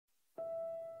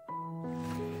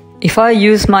If I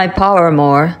use my power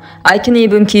more, I can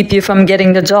even keep you from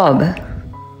getting the job.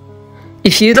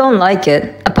 If you don't like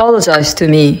it, apologize to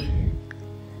me.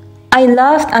 I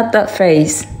laughed at that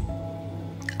phrase.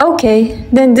 Okay,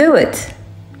 then do it.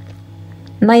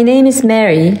 My name is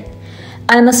Mary.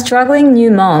 I'm a struggling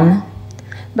new mom.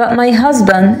 But my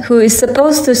husband, who is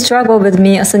supposed to struggle with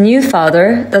me as a new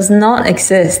father, does not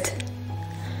exist.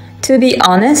 To be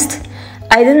honest,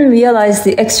 I didn't realize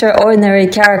the extraordinary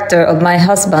character of my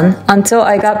husband until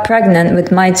I got pregnant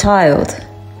with my child.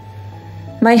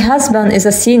 My husband is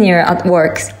a senior at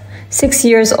work, 6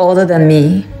 years older than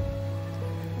me.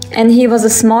 And he was a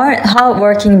smart,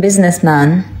 hardworking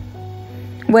businessman.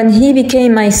 When he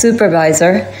became my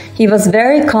supervisor, he was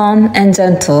very calm and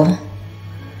gentle.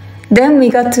 Then we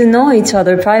got to know each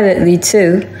other privately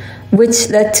too, which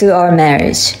led to our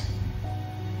marriage.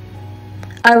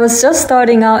 I was just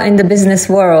starting out in the business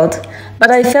world, but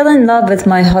I fell in love with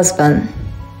my husband.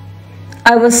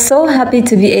 I was so happy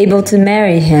to be able to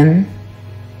marry him.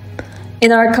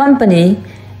 In our company,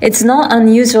 it's not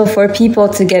unusual for people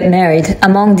to get married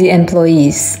among the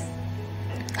employees.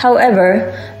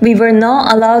 However, we were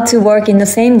not allowed to work in the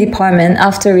same department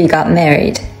after we got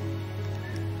married.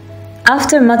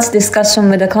 After much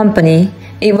discussion with the company,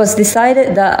 it was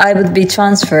decided that I would be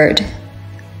transferred.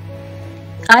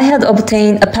 I had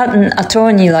obtained a patent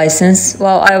attorney license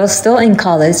while I was still in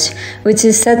college, which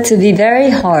is said to be very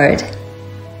hard.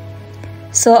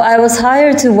 So I was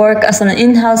hired to work as an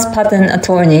in-house patent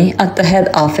attorney at the head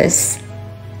office.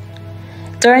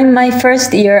 During my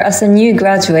first year as a new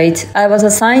graduate, I was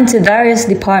assigned to various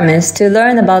departments to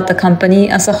learn about the company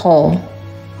as a whole.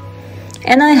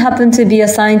 And I happened to be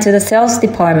assigned to the sales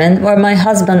department where my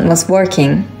husband was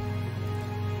working.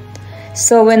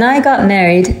 So when I got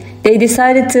married, they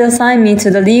decided to assign me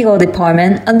to the legal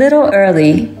department a little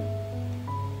early.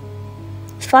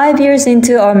 5 years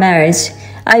into our marriage,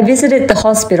 I visited the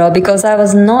hospital because I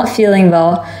was not feeling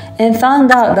well and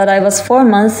found out that I was 4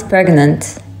 months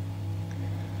pregnant.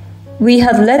 We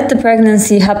had let the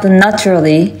pregnancy happen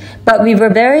naturally, but we were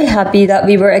very happy that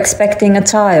we were expecting a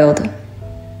child.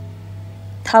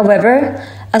 However,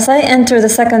 as I entered the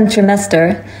second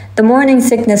trimester, the morning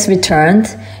sickness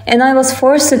returned, and I was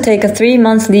forced to take a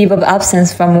 3-month leave of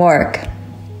absence from work.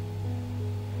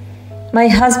 My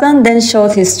husband then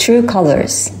showed his true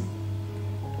colors.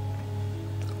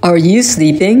 Are you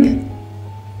sleeping?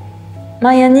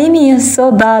 My anemia is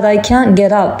so bad I can't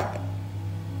get up.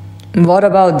 What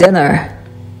about dinner?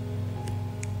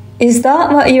 Is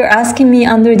that what you're asking me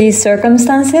under these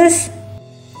circumstances?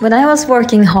 When I was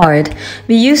working hard,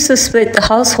 we used to split the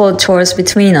household chores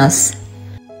between us.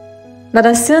 But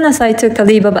as soon as I took a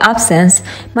leave of absence,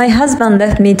 my husband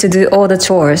left me to do all the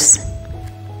chores.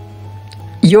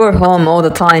 You're home all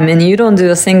the time and you don't do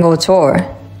a single chore.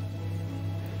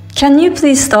 Can you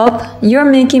please stop? You're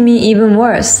making me even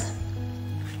worse.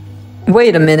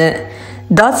 Wait a minute.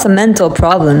 That's a mental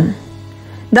problem.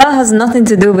 That has nothing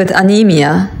to do with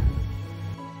anemia.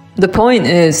 The point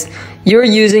is, you're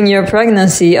using your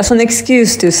pregnancy as an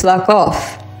excuse to slack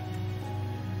off.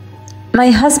 My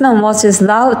husband watches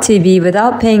loud TV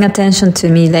without paying attention to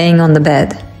me laying on the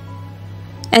bed.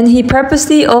 And he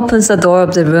purposely opens the door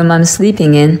of the room I'm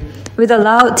sleeping in with a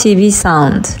loud TV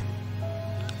sound.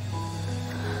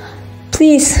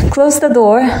 Please, close the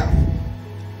door.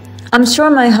 I'm sure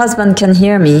my husband can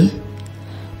hear me,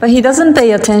 but he doesn't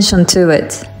pay attention to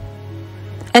it.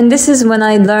 And this is when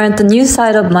I learned the new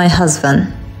side of my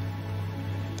husband.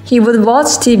 He would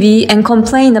watch TV and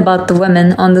complain about the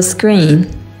women on the screen.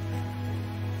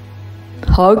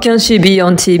 How can she be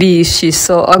on TV if she's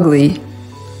so ugly?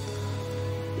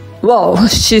 Whoa,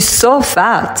 she's so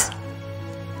fat.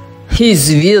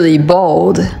 He's really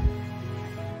bald.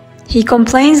 He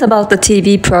complains about the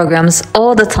TV programs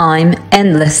all the time,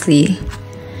 endlessly.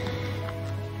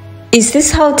 Is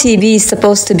this how TV is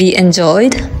supposed to be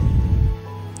enjoyed?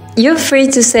 You're free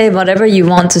to say whatever you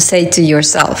want to say to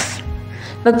yourself.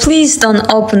 But please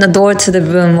don't open the door to the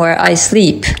room where I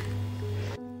sleep.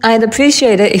 I'd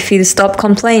appreciate it if you'd stop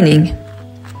complaining.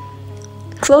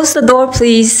 Close the door,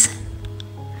 please.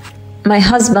 My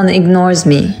husband ignores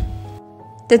me.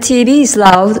 The TV is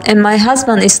loud and my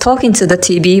husband is talking to the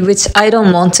TV, which I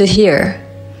don't want to hear.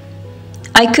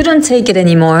 I couldn't take it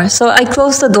anymore, so I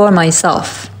closed the door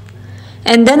myself.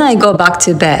 And then I go back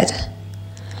to bed.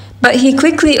 But he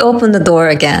quickly opened the door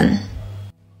again.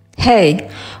 Hey,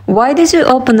 why did you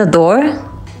open the door?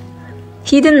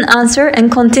 He didn't answer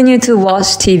and continued to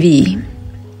watch TV.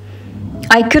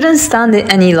 I couldn't stand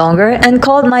it any longer and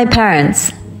called my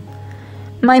parents.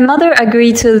 My mother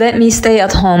agreed to let me stay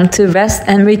at home to rest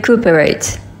and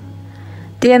recuperate.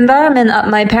 The environment at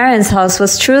my parents' house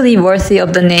was truly worthy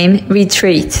of the name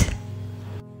retreat.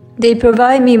 They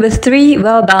provide me with 3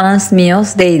 well-balanced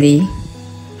meals daily.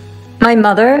 My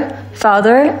mother,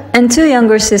 father, and 2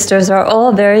 younger sisters are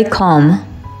all very calm.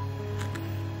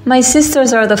 My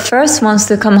sisters are the first ones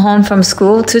to come home from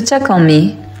school to check on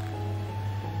me.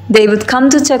 They would come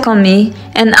to check on me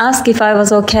and ask if I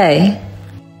was okay.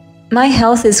 My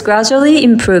health is gradually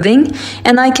improving,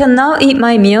 and I can now eat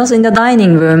my meals in the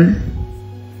dining room.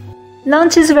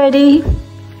 Lunch is ready.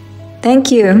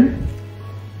 Thank you.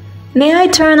 May I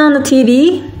turn on the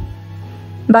TV?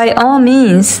 By all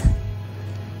means.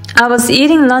 I was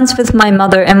eating lunch with my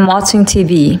mother and watching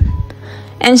TV,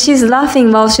 and she's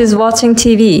laughing while she's watching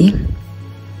TV.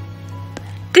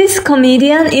 This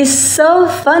comedian is so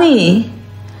funny.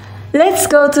 Let's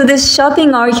go to this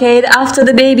shopping arcade after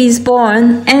the baby's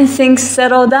born and things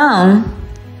settle down.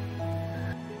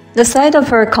 The sight of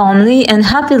her calmly and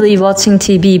happily watching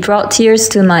TV brought tears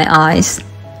to my eyes.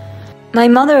 My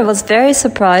mother was very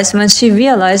surprised when she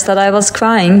realized that I was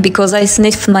crying because I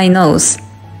sniffed my nose.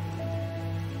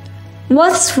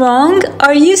 What's wrong?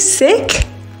 Are you sick?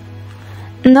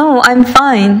 No, I'm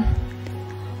fine.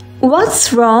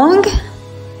 What's wrong?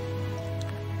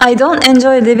 I don't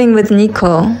enjoy living with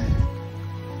Nico.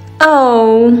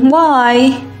 Oh,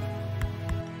 why?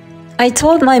 I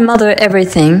told my mother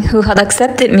everything, who had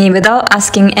accepted me without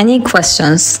asking any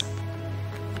questions.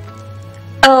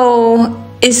 Oh,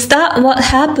 is that what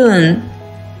happened?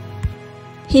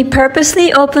 He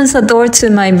purposely opens the door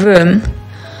to my room.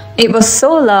 It was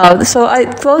so loud, so I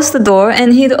closed the door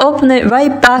and he'd open it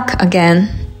right back again.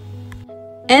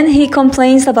 And he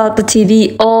complains about the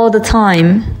TV all the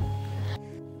time.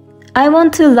 I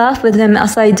want to laugh with him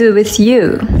as I do with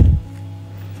you.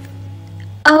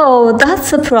 Oh,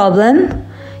 that's a problem.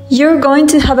 You're going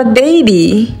to have a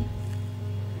baby.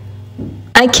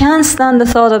 I can't stand the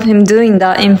thought of him doing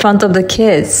that in front of the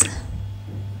kids.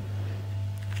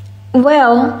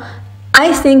 Well,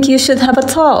 I think you should have a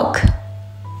talk.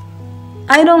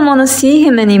 I don't want to see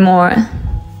him anymore.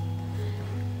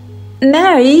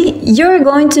 Mary, you're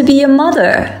going to be a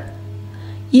mother.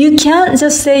 You can't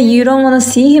just say you don't want to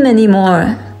see him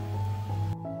anymore.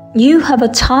 You have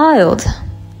a child.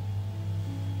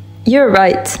 You're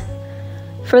right.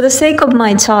 For the sake of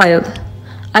my child,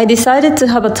 I decided to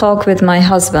have a talk with my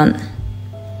husband.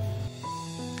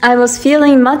 I was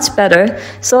feeling much better,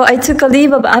 so I took a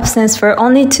leave of absence for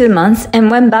only 2 months and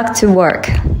went back to work.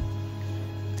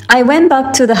 I went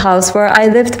back to the house where I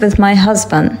lived with my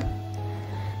husband.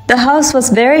 The house was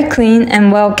very clean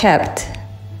and well kept.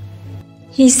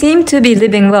 He seemed to be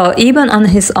living well even on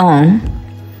his own.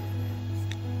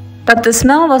 But the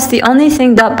smell was the only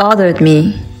thing that bothered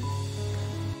me.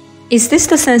 Is this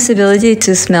the sensibility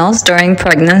to smells during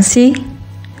pregnancy?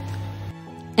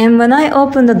 And when I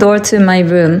opened the door to my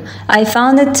room, I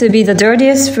found it to be the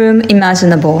dirtiest room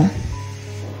imaginable.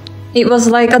 It was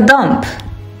like a dump.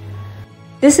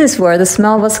 This is where the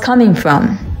smell was coming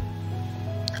from.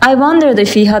 I wondered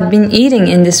if he had been eating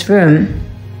in this room.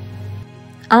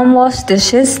 Unwashed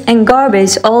dishes and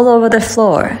garbage all over the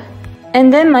floor.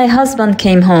 And then my husband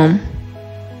came home.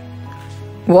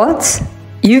 What?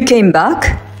 You came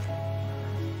back?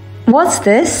 What's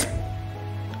this?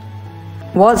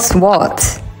 What's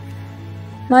what?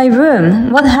 My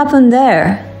room. What happened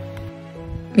there?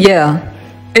 Yeah,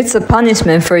 it's a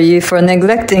punishment for you for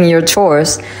neglecting your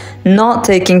chores, not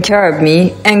taking care of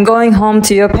me, and going home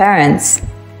to your parents.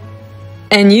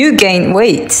 And you gained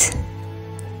weight.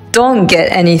 Don't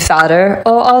get any fatter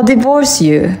or I'll divorce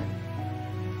you.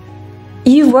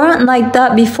 You weren't like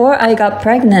that before I got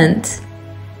pregnant.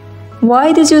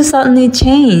 Why did you suddenly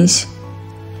change?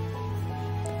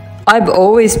 I've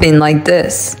always been like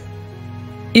this.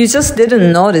 You just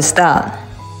didn't notice that.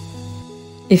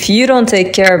 If you don't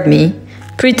take care of me,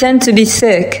 pretend to be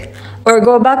sick, or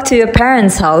go back to your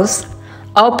parents' house,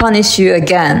 I'll punish you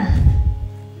again.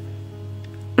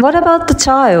 What about the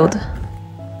child?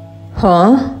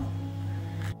 Huh?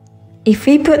 If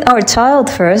we put our child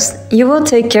first, you will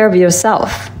take care of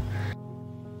yourself.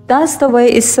 That's the way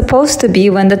it's supposed to be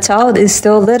when the child is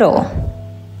still little.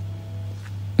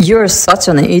 You're such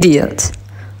an idiot.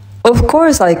 Of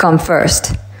course I come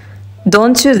first.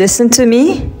 Don't you listen to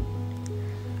me?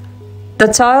 The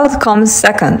child comes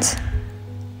second.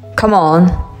 Come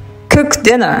on, cook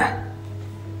dinner.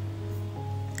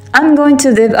 I'm going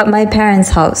to live at my parents'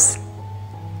 house.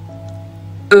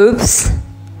 Oops.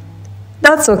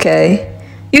 That's okay.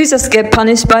 You just get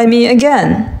punished by me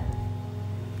again.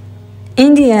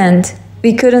 In the end,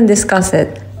 we couldn't discuss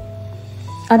it.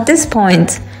 At this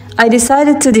point, I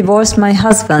decided to divorce my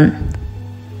husband.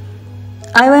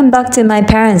 I went back to my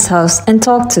parents' house and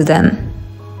talked to them.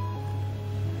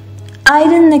 I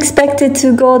didn't expect it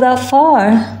to go that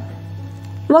far.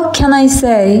 What can I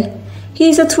say?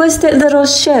 He's a twisted little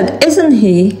shit, isn't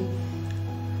he?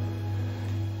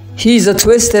 He's a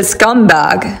twisted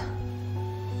scumbag.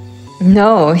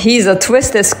 No, he's a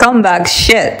twisted scumbag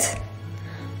shit.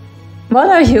 What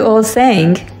are you all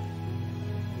saying?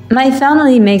 My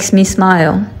family makes me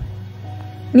smile.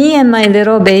 Me and my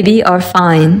little baby are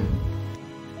fine.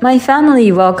 My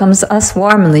family welcomes us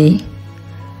warmly.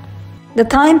 The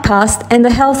time passed and a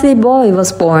healthy boy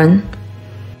was born.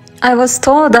 I was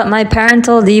told that my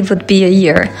parental leave would be a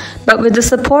year, but with the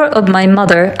support of my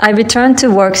mother, I returned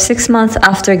to work 6 months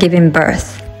after giving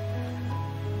birth.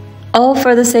 All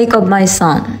for the sake of my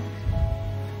son.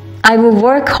 I will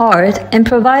work hard and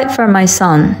provide for my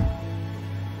son.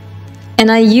 And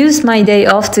I used my day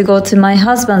off to go to my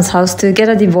husband's house to get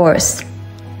a divorce.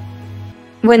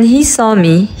 When he saw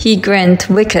me, he grinned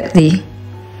wickedly.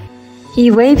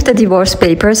 He waved the divorce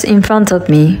papers in front of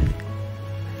me.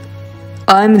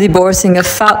 I'm divorcing a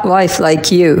fat wife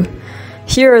like you.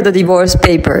 Here are the divorce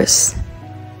papers.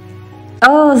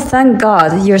 Oh, thank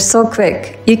God, you're so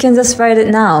quick. You can just write it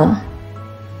now.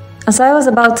 As I was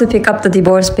about to pick up the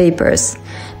divorce papers,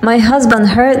 my husband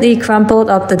hurriedly crumpled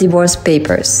up the divorce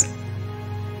papers.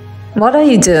 What are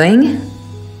you doing?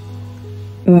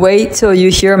 Wait till you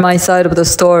hear my side of the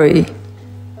story.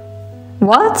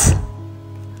 What?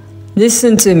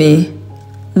 Listen to me.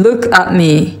 Look at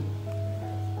me.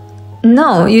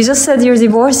 No, you just said you're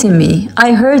divorcing me.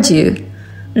 I heard you.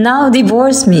 Now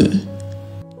divorce me.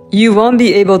 You won't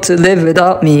be able to live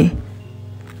without me.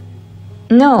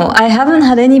 No, I haven't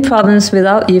had any problems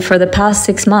without you for the past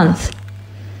 6 months.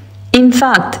 In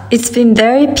fact, it's been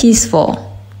very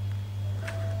peaceful.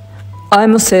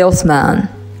 I'm a salesman.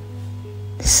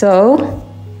 So?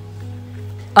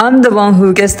 I'm the one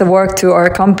who gets the work to our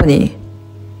company.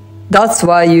 That's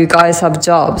why you guys have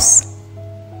jobs.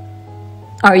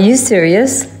 Are you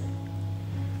serious?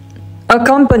 A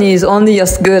company is only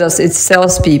as good as its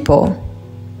salespeople.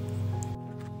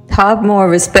 Have more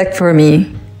respect for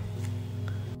me.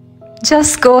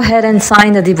 Just go ahead and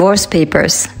sign the divorce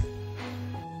papers.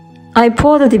 I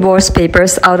pulled the divorce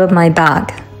papers out of my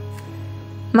bag.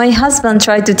 My husband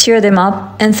tried to tear them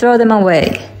up and throw them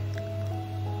away.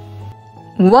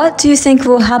 What do you think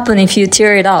will happen if you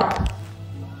tear it up?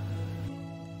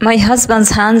 My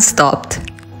husband's hand stopped.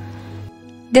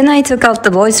 Then I took out the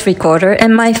voice recorder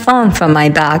and my phone from my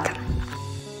bag.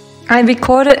 I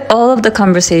recorded all of the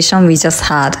conversation we just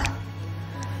had.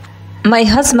 My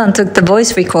husband took the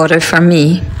voice recorder from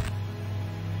me.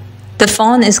 The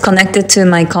phone is connected to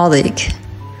my colleague.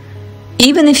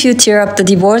 Even if you tear up the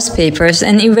divorce papers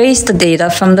and erase the data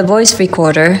from the voice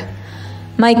recorder,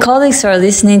 my colleagues are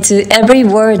listening to every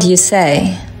word you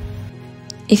say.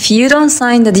 If you don't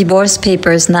sign the divorce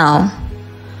papers now,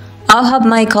 I'll have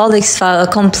my colleagues file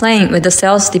a complaint with the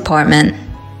sales department.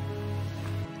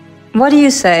 What do you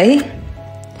say?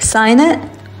 Sign it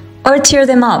or tear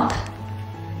them up?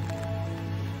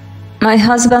 My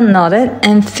husband nodded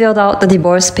and filled out the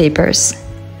divorce papers.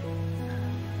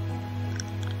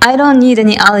 I don't need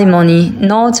any alimony,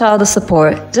 no child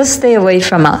support, just stay away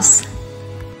from us.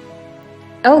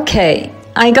 Okay,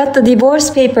 I got the divorce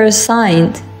papers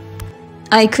signed.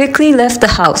 I quickly left the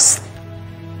house.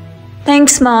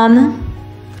 Thanks, Mom.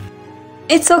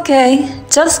 It's okay,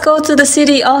 just go to the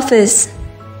city office.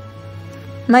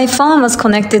 My phone was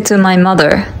connected to my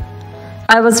mother.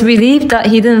 I was relieved that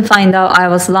he didn't find out I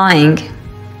was lying.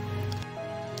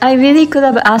 I really could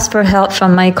have asked for help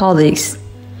from my colleagues.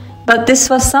 But this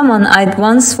was someone I'd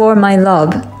once swore my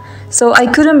love, so I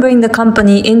couldn't bring the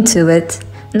company into it,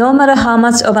 no matter how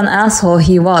much of an asshole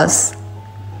he was.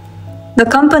 The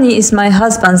company is my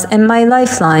husband's and my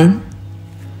lifeline.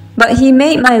 But he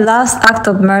made my last act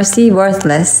of mercy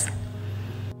worthless.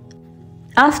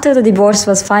 After the divorce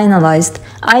was finalized,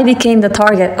 I became the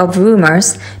target of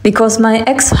rumors because my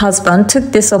ex-husband took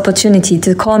this opportunity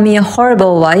to call me a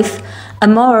horrible wife, a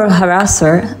moral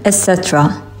harasser,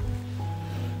 etc.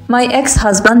 My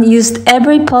ex-husband used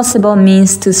every possible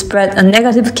means to spread a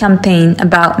negative campaign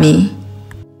about me.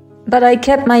 But I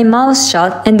kept my mouth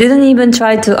shut and didn't even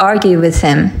try to argue with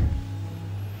him.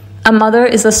 A mother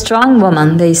is a strong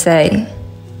woman, they say.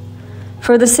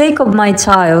 For the sake of my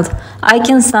child, I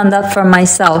can stand up for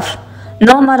myself,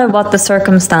 no matter what the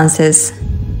circumstances.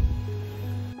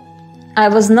 I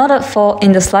was not at fault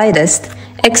in the slightest,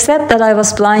 except that I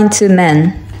was blind to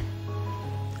men.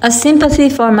 A sympathy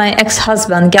for my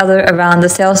ex-husband gathered around the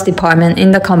sales department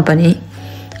in the company.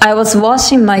 I was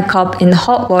washing my cup in the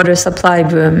hot water supply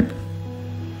room.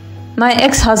 My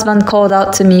ex-husband called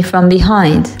out to me from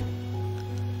behind.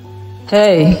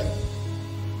 Hey.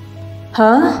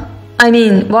 Huh? I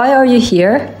mean, why are you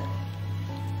here?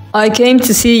 I came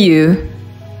to see you.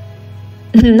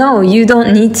 No, you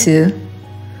don't need to.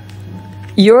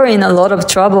 You're in a lot of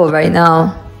trouble right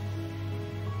now.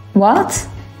 What?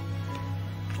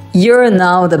 You're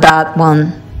now the bad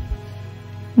one.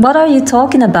 What are you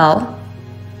talking about?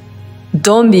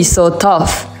 Don't be so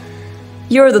tough.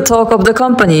 You're the talk of the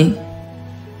company.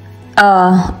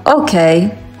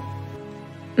 Okay.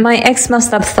 My ex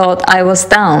must have thought I was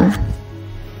down.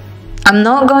 I'm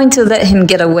not going to let him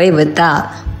get away with that.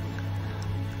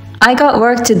 I got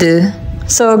work to do,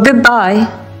 so goodbye.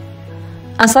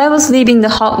 As I was leaving the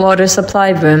hot water supply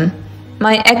room,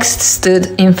 my ex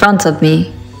stood in front of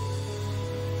me.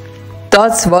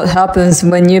 That's what happens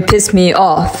when you piss me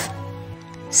off.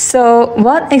 So,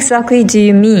 what exactly do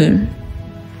you mean?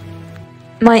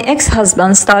 My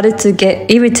ex-husband started to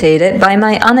get irritated by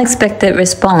my unexpected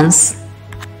response.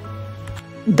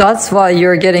 That's why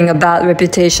you're getting a bad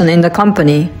reputation in the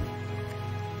company.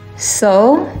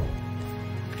 So?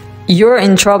 You're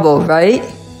in trouble, right?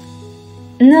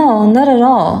 No, not at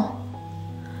all.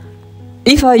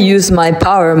 If I use my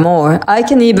power more, I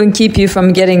can even keep you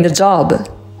from getting the job.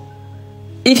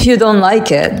 If you don't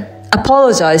like it,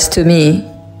 apologize to me.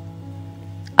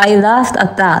 I laughed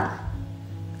at that.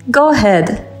 Go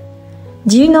ahead.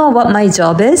 Do you know what my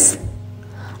job is?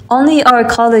 Only our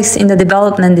colleagues in the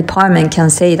development department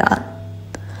can say that.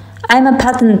 I'm a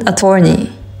patent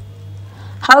attorney.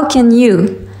 How can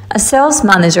you, a sales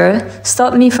manager,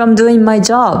 stop me from doing my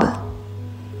job?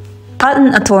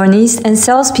 Patent attorneys and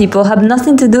salespeople have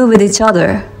nothing to do with each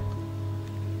other.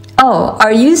 Oh,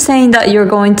 are you saying that you're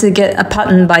going to get a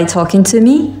patent by talking to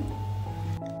me?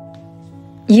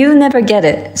 You never get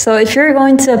it, so if you're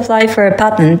going to apply for a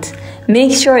patent,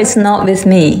 make sure it's not with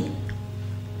me.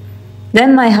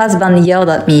 Then my husband yelled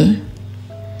at me.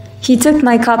 He took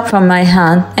my cup from my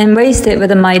hand and raised it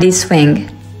with a mighty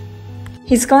swing.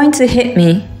 He's going to hit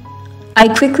me. I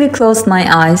quickly closed my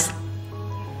eyes.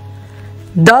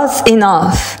 That's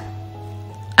enough.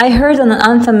 I heard an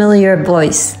unfamiliar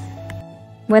voice.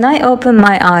 When I opened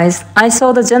my eyes, I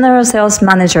saw the general sales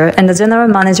manager and the general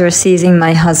manager seizing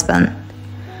my husband.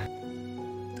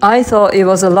 I thought it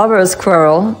was a lover's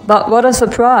quarrel, but what a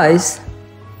surprise.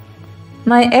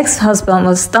 My ex-husband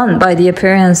was stunned by the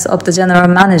appearance of the general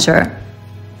manager.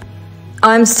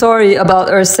 I'm sorry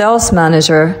about our sales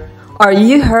manager. Are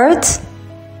you hurt?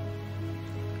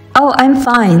 Oh, I'm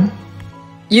fine.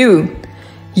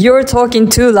 You're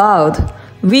talking too loud.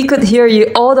 We could hear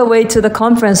you all the way to the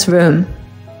conference room.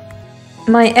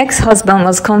 My ex-husband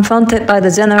was confronted by the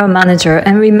general manager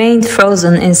and remained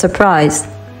frozen in surprise.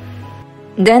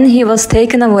 Then he was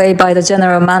taken away by the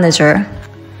general manager.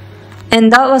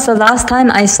 And that was the last time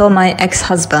I saw my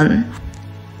ex-husband,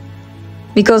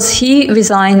 because he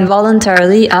resigned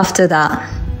voluntarily after that.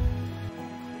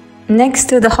 Next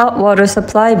to the hot water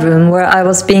supply room where I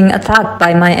was being attacked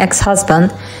by my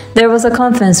ex-husband, there was a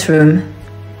conference room.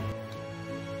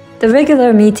 The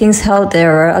regular meetings held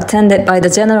there were attended by the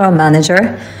general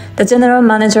manager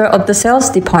of the sales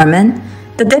department,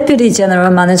 the deputy general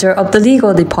manager of the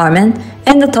legal department,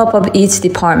 and the top of each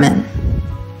department.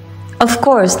 Of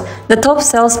course, the top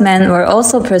salesmen were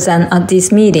also present at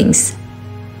these meetings.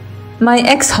 My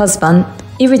ex-husband,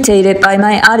 irritated by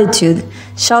my attitude,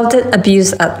 shouted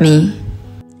abuse at me,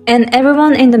 and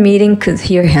everyone in the meeting could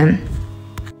hear him.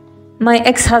 My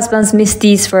ex-husband's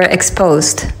misdeeds were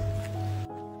exposed.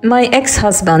 My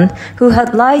ex-husband, who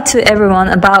had lied to everyone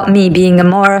about me being a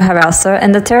moral harasser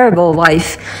and a terrible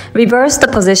wife, reversed the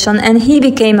position and he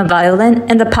became a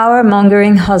violent and a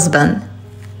power-mongering husband.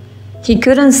 He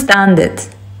couldn't stand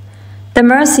it. The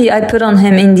mercy I put on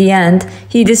him in the end,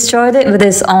 he destroyed it with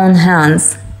his own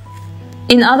hands.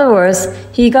 In other words,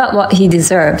 he got what he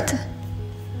deserved.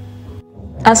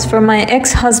 As for my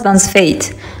ex-husband's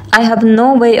fate, I have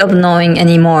no way of knowing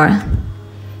anymore.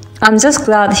 I'm just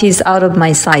glad he's out of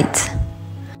my sight.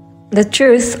 The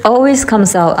truth always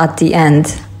comes out at the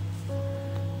end.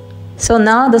 So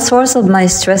now the source of my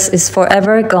stress is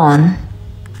forever gone.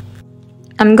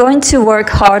 I'm going to work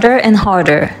harder and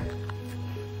harder.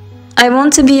 I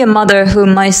want to be a mother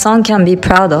whom my son can be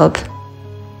proud of.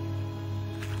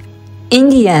 In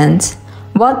the end,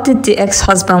 what did the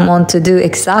ex-husband want to do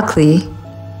exactly?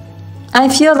 I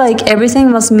feel like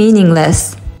everything was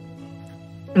meaningless.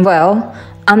 Well,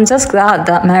 I'm just glad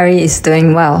that Mary is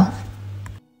doing well.